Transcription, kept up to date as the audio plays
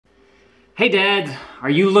Hey Dad, are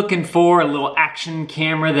you looking for a little action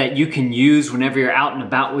camera that you can use whenever you're out and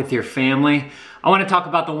about with your family? I want to talk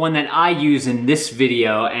about the one that I use in this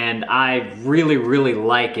video, and I really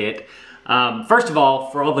like it. First of all,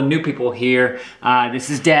 for all the new people here, this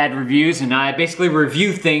is Dad Reviews, and I basically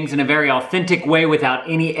review things in a very authentic way without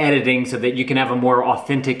any editing so that you can have a more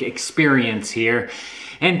authentic experience here.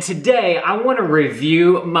 And today I want to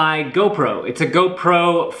review my GoPro. It's a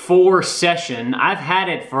GoPro 4 Session. I've had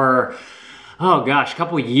it for, oh gosh, a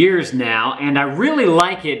couple years now, and I really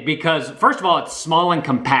like it because, first of all, it's small and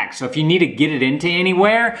compact. So if you need to get it into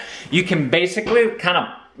anywhere, you can basically kind of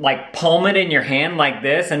like palm it in your hand like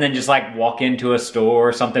this and then just like walk into a store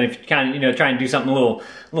or something if you kind of, try and do something a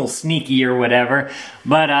little sneaky or whatever.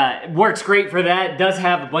 But it works great for that. It does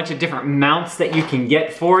have a bunch of different mounts that you can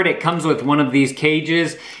get for it. It comes with one of these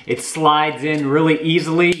cages. It slides in really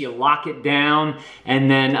easily. You lock it down and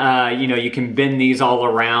then, you can bend these all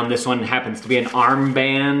around. This one happens to be an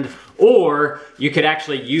armband. Or you could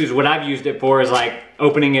actually use, what I've used it for is like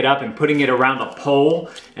opening it up and putting it around a pole,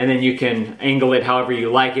 and then you can angle it however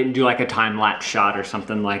you like it and do like a time-lapse shot or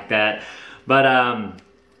something like that. But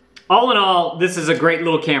all in all, this is a great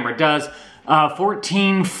little camera. It does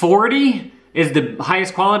 1440 is the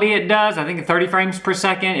highest quality it does. I think 30 frames per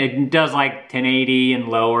second. It does like 1080 and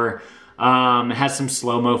lower. It has some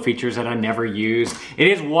slow-mo features that I never use. It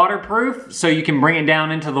is waterproof, so you can bring it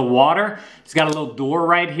down into the water. It's got a little door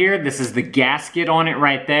right here. This is the gasket on it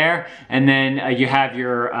right there. And then you have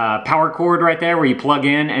your power cord right there where you plug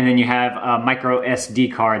in, and then you have a micro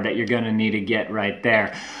SD card that you're gonna need to get right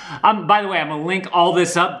there. By the way, I'm gonna link all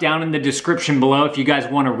this up down in the description below if you guys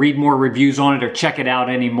wanna read more reviews on it or check it out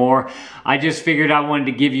anymore. I just figured I wanted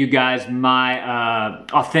to give you guys my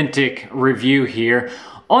authentic review here.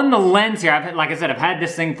 On the lens here, like I said, I've had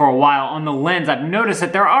this thing for a while. On the lens, I've noticed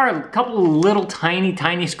that there are a couple of little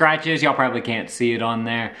tiny scratches. Y'all probably can't see it on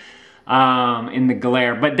there in the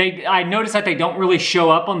glare. But I noticed that they don't really show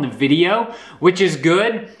up on the video, which is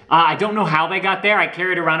good. I don't know how they got there. I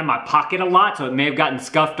carry it around in my pocket a lot, so it may have gotten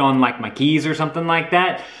scuffed on like my keys or something like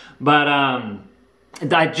that. But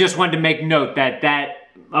I just wanted to make note that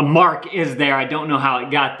a mark is there. I don't know how it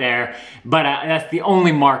got there, but that's the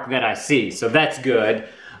only mark that I see, so that's good.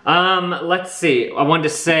 Let's see. I wanted to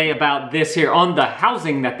say about this here on the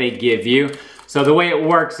housing that they give you. So the way it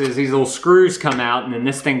works is these little screws come out and then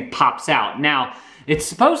this thing pops out. Now, it's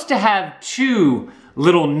supposed to have two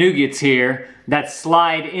little nougats here that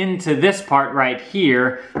slide into this part right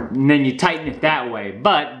here, and then you tighten it that way.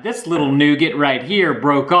 But this little nougat right here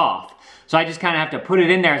broke off. So I just kind of have to put it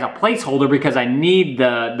in there as a placeholder because I need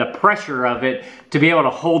the pressure of it to be able to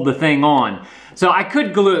hold the thing on. So I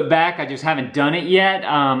could glue it back, I just haven't done it yet.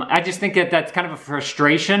 I just think that that's kind of a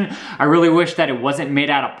frustration. I really wish that it wasn't made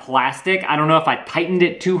out of plastic. I don't know if I tightened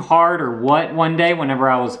it too hard or what one day whenever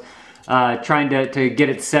I was trying to get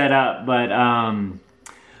it set up. But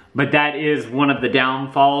that is one of the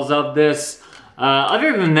downfalls of this.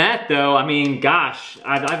 Other than that though, I mean, gosh,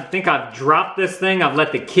 I think I've dropped this thing. I've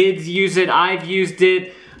let the kids use it. I've used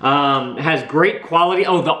it. It has great quality.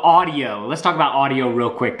 Oh, the audio. Let's talk about audio real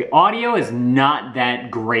quick. The audio is not that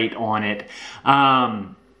great on it.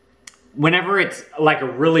 Whenever it's like a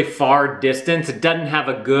really far distance, it doesn't have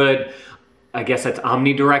a good, I guess that's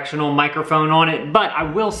omnidirectional microphone on it. But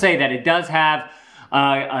I will say that it does have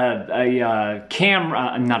a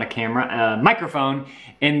microphone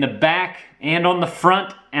in the back and on the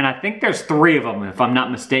front, and I think there's 3 of them if I'm not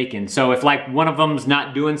mistaken. So if like one of them's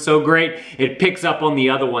not doing so great, it picks up on the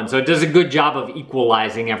other one. So it does a good job of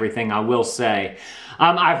equalizing everything, I will say.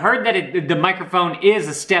 I've heard that the microphone is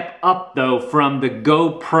a step up though from the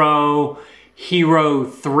GoPro Hero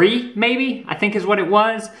 3, maybe, I think is what it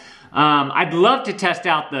was. I'd love to test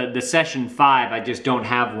out the Session 5, I just don't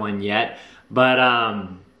have one yet. But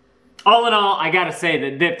all in all, I gotta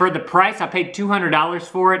say that for the price, I paid $200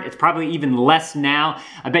 for it. It's probably even less now.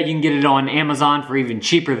 I bet you can get it on Amazon for even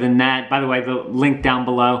cheaper than that. By the way, the link down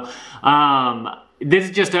below. This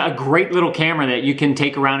is just a great little camera that you can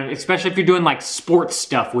take around, especially if you're doing like sports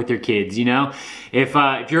stuff with your kids, you know? If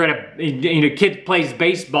you're at a kid plays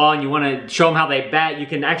baseball and you wanna show them how they bat, you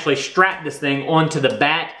can actually strap this thing onto the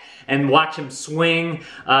bat and watch them swing.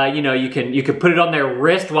 You can put it on their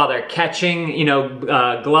wrist while they're catching,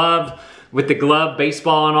 glove, with the glove,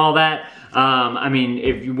 baseball and all that. I mean,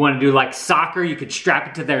 if you want to do like soccer, you could strap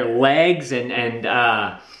it to their legs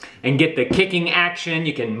and get the kicking action.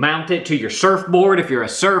 You can mount it to your surfboard if you're a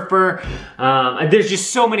surfer. There's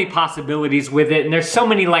just so many possibilities with it, and there's so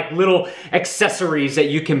many like little accessories that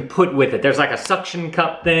you can put with it. There's like a suction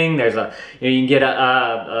cup thing. There's you can get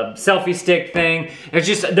a selfie stick thing.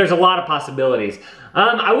 There's a lot of possibilities.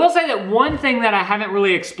 I will say that one thing that I haven't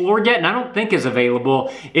really explored yet, and I don't think is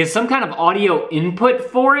available, is some kind of audio input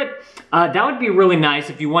for it. That would be really nice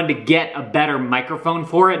if you wanted to get a better microphone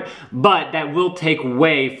for it, but that will take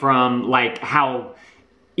away from like how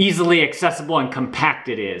easily accessible and compact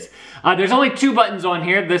it is. There's only 2 buttons on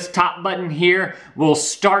here. This top button here will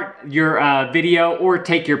start your video or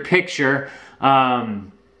take your picture,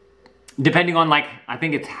 depending on, like, I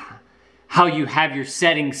think it's how you have your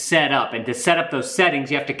settings set up. And to set up those settings,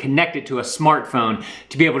 you have to connect it to a smartphone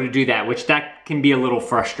to be able to do that, which that can be a little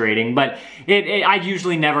frustrating. But I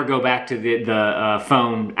usually never go back to the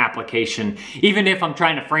phone application. Even if I'm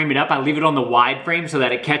trying to frame it up, I leave it on the wide frame so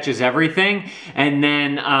that it catches everything. And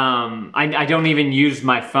then I don't even use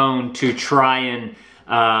my phone to try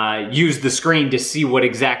and use the screen to see what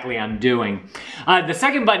exactly I'm doing. The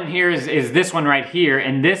second button here is this one right here,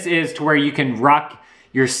 and this is to where you can rock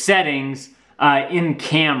your settings in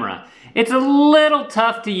camera. It's a little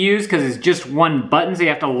tough to use because it's just one button, so you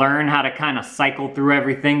have to learn how to kind of cycle through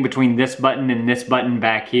everything between this button and this button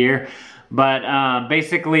back here. But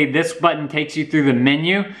basically this button takes you through the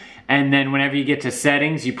menu, and then whenever you get to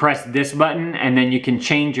settings, you press this button, and then you can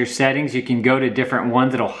change your settings. You can go to different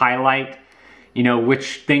ones. It'll highlight, you know,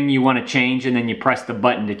 which thing you want to change, and then you press the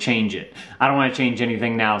button to change it. I don't want to change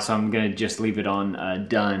anything now, so I'm gonna just leave it on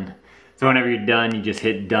done. So whenever you're done, you just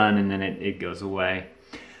hit done, and then it goes away.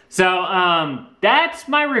 So that's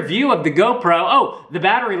my review of the GoPro. Oh, the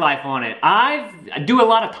battery life on it. I do a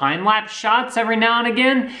lot of time-lapse shots every now and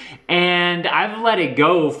again, and I've let it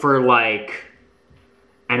go for like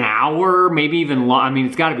an hour, maybe even long. I mean,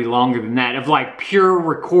 it's gotta be longer than that, of like pure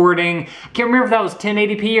recording. I can't remember if that was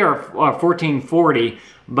 1080p or 1440,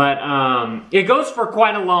 but it goes for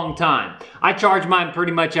quite a long time. I charge mine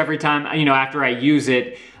pretty much every time, you know, after I use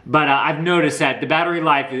it, but I've noticed that the battery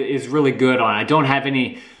life is really good on it. I don't have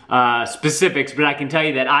any specifics, but I can tell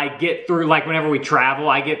you that I get through, like whenever we travel,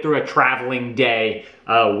 I get through a traveling day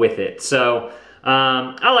with it. So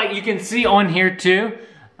you can see on here too,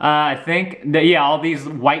 I think that, yeah, all these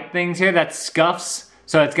white things here, that's scuffs.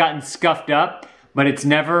 So it's gotten scuffed up, but it's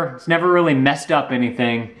never really messed up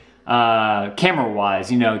anything camera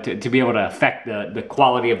wise, you know, to be able to affect the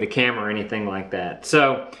quality of the camera or anything like that.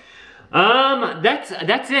 So that's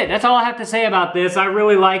it. That's all I have to say about this. I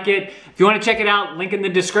really like it. If you want to check it out, link in the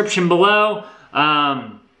description below.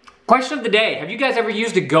 Question of the day. Have you guys ever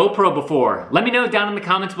used a GoPro before? Let me know down in the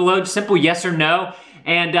comments below. Just simple yes or no.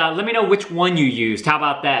 And let me know which one you used. How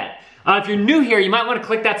about that? If you're new here, you might want to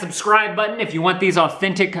click that subscribe button if you want these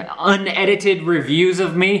authentic, unedited reviews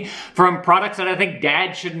of me from products that I think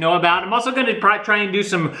Dad should know about. I'm also going to try and do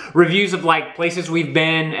some reviews of like places we've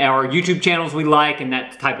been or YouTube channels we like and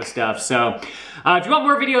that type of stuff. So if you want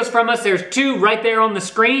more videos from us, there's 2 right there on the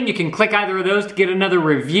screen. You can click either of those to get another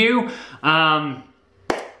review. I'll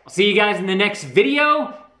see you guys in the next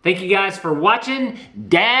video. Thank you guys for watching.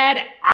 Dad